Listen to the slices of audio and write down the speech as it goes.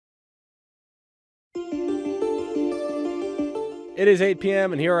It is 8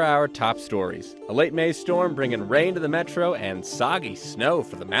 p.m. and here are our top stories. A late May storm bringing rain to the metro and soggy snow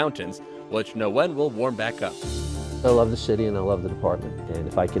for the mountains. We'll let you know when we'll warm back up. I love the city and I love the department, and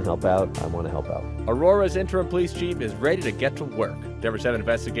if I can help out, I want to help out. Aurora's interim police chief is ready to get to work. Denver 7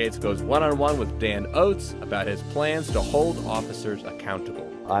 Investigates goes one-on-one with Dan Oates about his plans to hold officers accountable.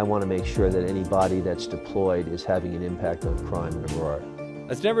 I want to make sure that anybody that's deployed is having an impact on crime in Aurora.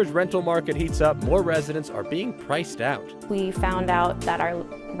 As Denver's rental market heats up, more residents are being priced out. We found out that our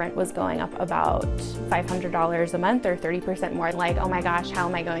rent was going up about $500 a month, or 30% more. Like, oh my gosh, how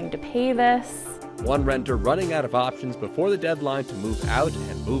am I going to pay this? One renter running out of options before the deadline to move out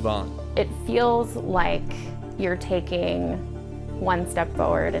and move on. It feels like you're taking one step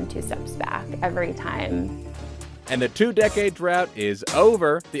forward and two steps back every time. And the two-decade drought is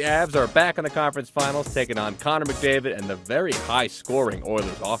over. The Avs are back in the conference finals, taking on Connor McDavid and the very high-scoring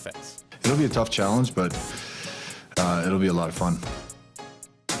Oilers offense. It'll be a tough challenge, but it'll be a lot of fun.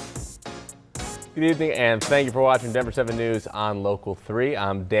 Good evening, and thank you for watching Denver 7 News on Local 3.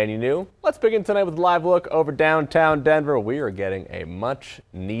 I'm Danny New. Let's begin tonight with a live look over downtown Denver. We are getting a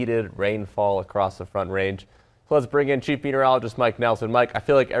much-needed rainfall across the Front Range. So let's bring in Chief Meteorologist Mike Nelson. Mike, I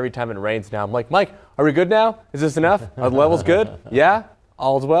feel like every time it rains now, I'm like, Mike, are we good now? Is this enough? Are the levels good? Yeah?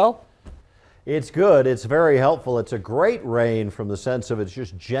 All's well? It's good. It's very helpful. It's a great rain from the sense of it's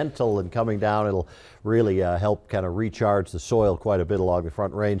just gentle and coming down. It'll really help kind of recharge the soil quite a bit along the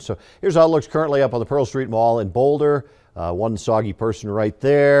Front Range. So here's how it looks currently up on the Pearl Street Mall in Boulder. One soggy person right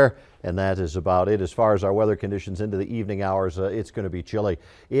there. And that is about it. As far as our weather conditions into the evening hours, it's going to be chilly.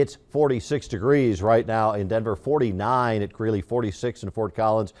 It's 46 degrees right now in Denver, 49 at Greeley, 46 in Fort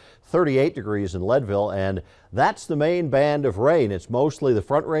Collins, 38 degrees in Leadville, and that's the main band of rain. It's mostly the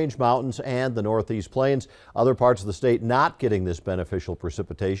Front Range Mountains and the Northeast Plains. Other parts of the state not getting this beneficial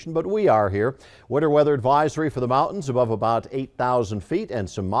precipitation, but we are here. Winter weather advisory for the mountains above about 8,000 feet, and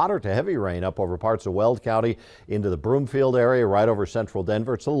some moderate to heavy rain up over parts of Weld County into the Broomfield area, right over central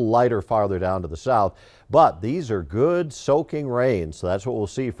Denver. It's a little lighter farther down to the south, but these are good soaking rains. So that's what we'll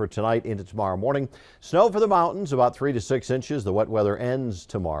see for tonight into tomorrow morning. Snow for the mountains, about 3 to 6 inches. The wet weather ends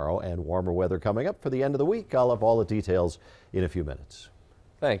tomorrow, and warmer weather coming up for the end of the week. I'll have all the details in a few minutes.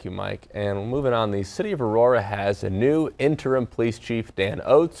 Thank you, Mike. And moving on, the city of Aurora has a new interim police chief, Dan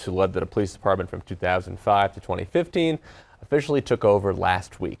Oates, who led the police department from 2005 to 2015, officially took over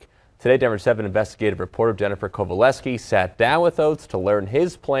last week. Today, Denver 7 investigative reporter Jennifer Kovaleski sat down with Oates to learn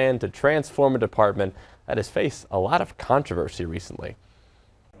his plan to transform a department that has faced a lot of controversy recently.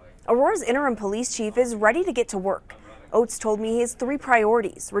 Aurora's interim police chief is ready to get to work. Oates told me he has 3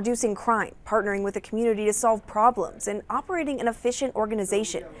 priorities: reducing crime, partnering with the community to solve problems, and operating an efficient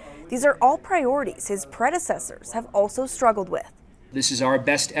organization. These are all priorities his predecessors have also struggled with. This is our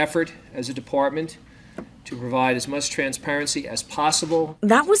best effort as a department to provide as much transparency as possible.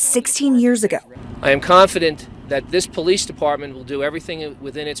 That was 16 years ago. I am confident that this police department will do everything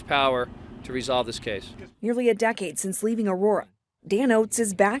within its power to resolve this case. Nearly a decade since leaving Aurora, Dan Oates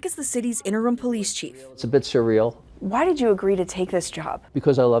is back as the city's interim police chief. It's a bit surreal. Why did you agree to take this job?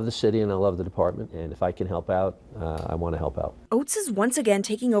 Because I love the city and I love the department, and if I can help out, I want to help out. Oates is once again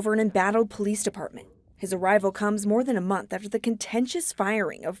taking over an embattled police department. His arrival comes more than a month after the contentious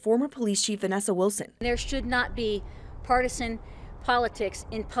firing of former police chief Vanessa Wilson. There should not be partisan politics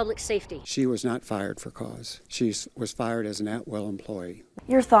in public safety. She was not fired for cause. She was fired as an at-will employee.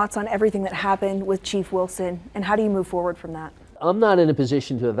 Your thoughts on everything that happened with Chief Wilson, and how do you move forward from that? I'm not in a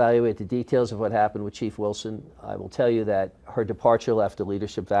position to evaluate the details of what happened with Chief Wilson. I will tell you that her departure left a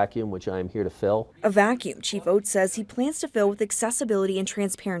leadership vacuum, which I am here to fill. A vacuum Chief Oates says he plans to fill with accessibility and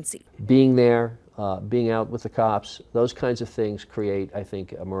transparency. Being there, being out with the cops, those kinds of things create, I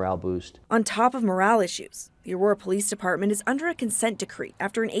think, a morale boost. On top of morale issues, the Aurora Police Department is under a consent decree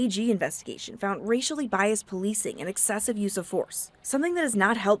after an AG investigation found racially biased policing and excessive use of force, something that has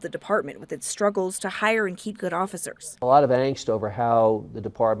not helped the department with its struggles to hire and keep good officers. A lot of angst over how the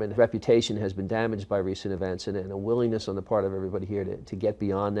department's reputation has been damaged by recent events, and a willingness on the part of everybody here to get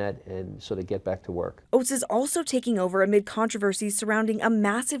beyond that and sort of get back to work. Oates is also taking over amid controversies surrounding a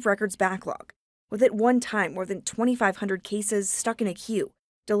massive records backlog, with at one time more than 2,500 cases stuck in a queue,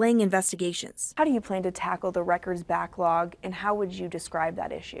 delaying investigations. How do you plan to tackle the records backlog, and how would you describe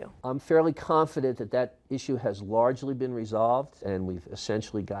that issue? I'm fairly confident that that issue has largely been resolved, and we've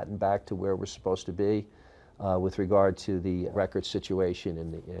essentially gotten back to where we're supposed to be with regard to the records situation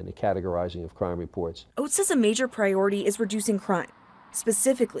and the categorizing of crime reports. Oates says a major priority is reducing crime,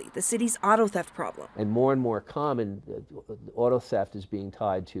 specifically the city's auto theft problem. And more common, auto theft is being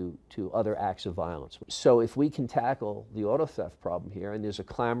tied to other acts of violence. So if we can tackle the auto theft problem here, and there's a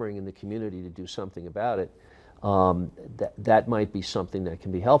clamoring in the community to do something about it, that might be something that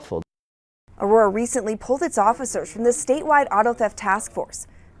can be helpful. Aurora recently pulled its officers from the statewide auto theft task force.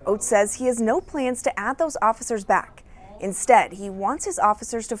 Oates says he has no plans to add those officers back. Instead, he wants his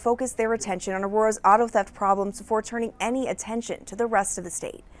officers to focus their attention on Aurora's auto theft problems before turning any attention to the rest of the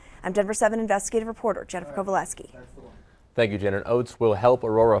state. I'm Denver 7 investigative reporter Jennifer Kovaleski. Thank you, Jen. Oates will help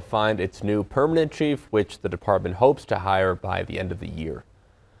Aurora find its new permanent chief, which the department hopes to hire by the end of the year.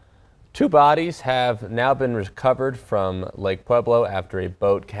 2 bodies have now been recovered from Lake Pueblo after a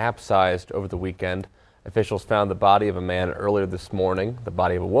boat capsized over the weekend. Officials found the body of a man earlier this morning. The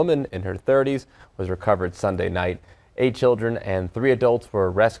body of a woman in her 30s was recovered Sunday night. 8 children and 3 adults were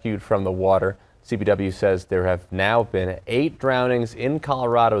rescued from the water. CPW says there have now been 8 drownings in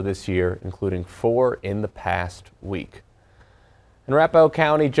Colorado this year, including 4 in the past week. An Arapahoe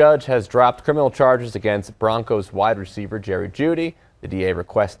County judge has dropped criminal charges against Broncos wide receiver Jerry Jeudy. The DA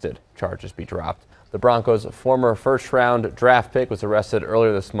requested charges be dropped. The Broncos' former first-round draft pick was arrested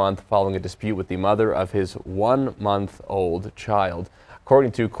earlier this month following a dispute with the mother of his 1-month-old child.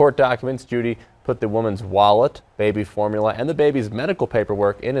 According to court documents, Jeudy put the woman's wallet, baby formula, and the baby's medical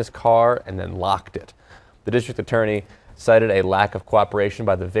paperwork in his car and then locked it. The district attorney cited a lack of cooperation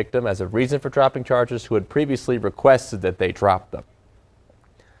by the victim as a reason for dropping charges, who had previously requested that they drop them.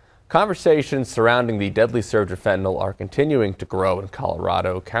 Conversations surrounding the deadly surge of fentanyl are continuing to grow in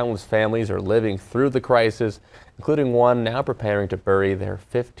Colorado. Countless families are living through the crisis, including one now preparing to bury their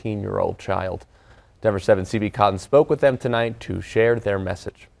 15-year-old child. Denver 7 CB Cotton spoke with them tonight to share their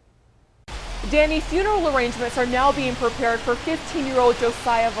message. Danny, funeral arrangements are now being prepared for 15-year-old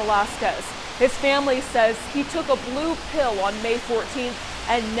Josiah Velasquez. His family says he took a blue pill on May 14th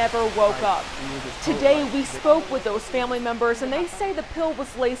and never woke up. Today we spoke with those family members and they say the pill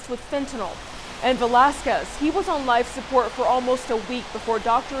was laced with fentanyl. And Velasquez, he was on life support for almost a week before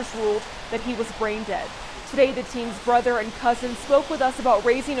doctors ruled that he was brain dead. Today the teen's brother and cousin spoke with us about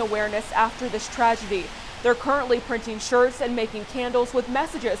raising awareness after this tragedy. They're currently printing shirts and making candles with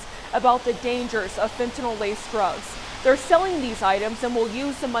messages about the dangers of fentanyl-laced drugs. They're selling these items and will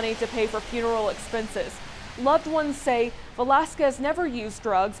use the money to pay for funeral expenses. Loved ones say Velasquez never used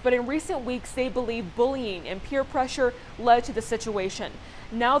drugs, but in recent weeks they believe bullying and peer pressure led to the situation.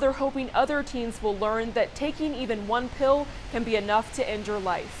 Now they're hoping other teens will learn that taking even one pill can be enough to end your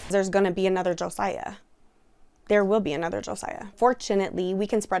life. There's going to be another Josiah. There will be another Josiah. Fortunately, we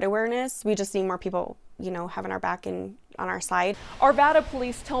can spread awareness. We just need more people, having our back and on our side. Arvada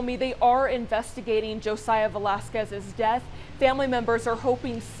police tell me they are investigating Josiah Velasquez's death. Family members are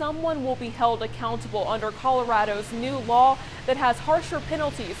hoping someone will be held accountable under Colorado's new law that has harsher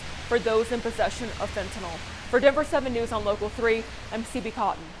penalties for those in possession of fentanyl. For Denver 7 News on Local 3, I'm CB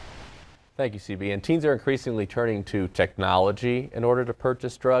Cotton. Thank you, CB. And teens are increasingly turning to technology in order to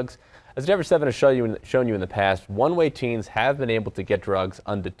purchase drugs. As Denver 7 has shown you in the past, one way teens have been able to get drugs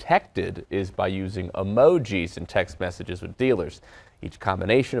undetected is by using emojis in text messages with dealers. Each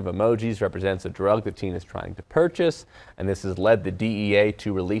combination of emojis represents a drug the teen is trying to purchase, and this has led the DEA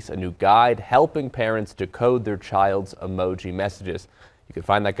to release a new guide helping parents decode their child's emoji messages. You can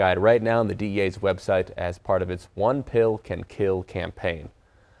find that guide right now on the DEA's website as part of its One Pill Can Kill campaign.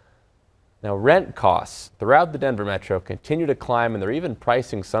 Now, rent costs throughout the Denver metro continue to climb, and they're even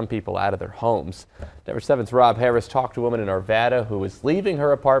pricing some people out of their homes. Denver 7's Rob Harris talked to a woman in Arvada who is leaving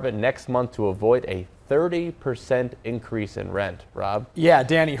her apartment next month to avoid a 30% increase in rent. Rob? Yeah,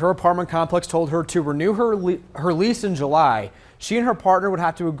 Danny, her apartment complex told her to renew her lease in July. She and her partner would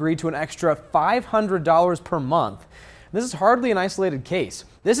have to agree to an extra $500 per month. This is hardly an isolated case.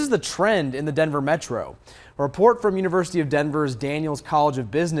 This is the trend in the Denver metro. A report from University of Denver's Daniels College of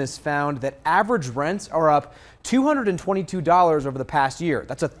Business found that average rents are up $222 over the past year.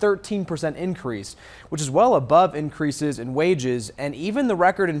 That's a 13% increase, which is well above increases in wages and even the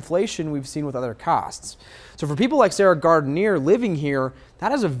record inflation we've seen with other costs. So for people like Sarah Gardenier living here,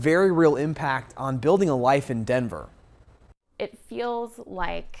 that has a very real impact on building a life in Denver. It feels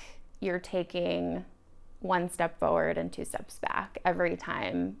like you're taking one step forward and 2 steps back every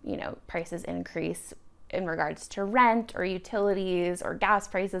time, prices increase in regards to rent or utilities or gas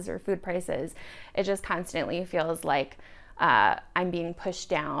prices or food prices. It just constantly feels like I'm being pushed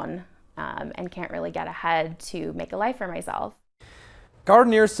down and can't really get ahead to make a life for myself.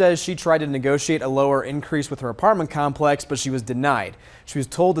 Gardenier says she tried to negotiate a lower increase with her apartment complex, but she was denied. She was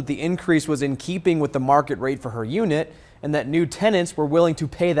told that the increase was in keeping with the market rate for her unit and that new tenants were willing to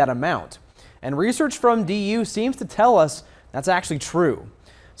pay that amount. And research from DU seems to tell us that's actually true.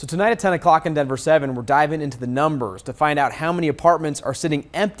 So tonight at 10 o'clock in Denver 7, we're diving into the numbers to find out how many apartments are sitting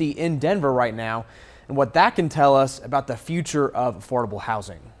empty in Denver right now and what that can tell us about the future of affordable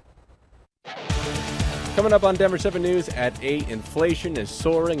housing. Coming up on Denver 7 News at 8, inflation is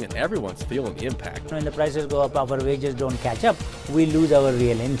soaring and everyone's feeling the impact. When the prices go up, our wages don't catch up, we lose our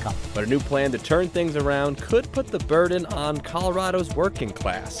real income. But a new plan to turn things around could put the burden on Colorado's working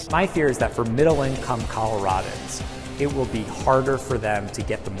class. My fear is that for middle-income Coloradans, it will be harder for them to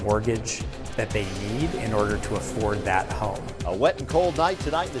get the mortgage that they need in order to afford that home. A wet and cold night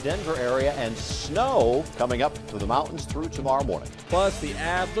tonight in the Denver area, and snow coming up through the mountains through tomorrow morning. Plus, the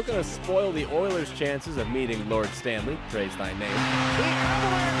Avs looking to spoil the Oilers' chances of meeting Lord Stanley. Praise thy name. The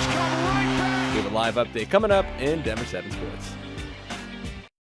Avalanche come right back. We have a live update coming up in Denver 7 Sports.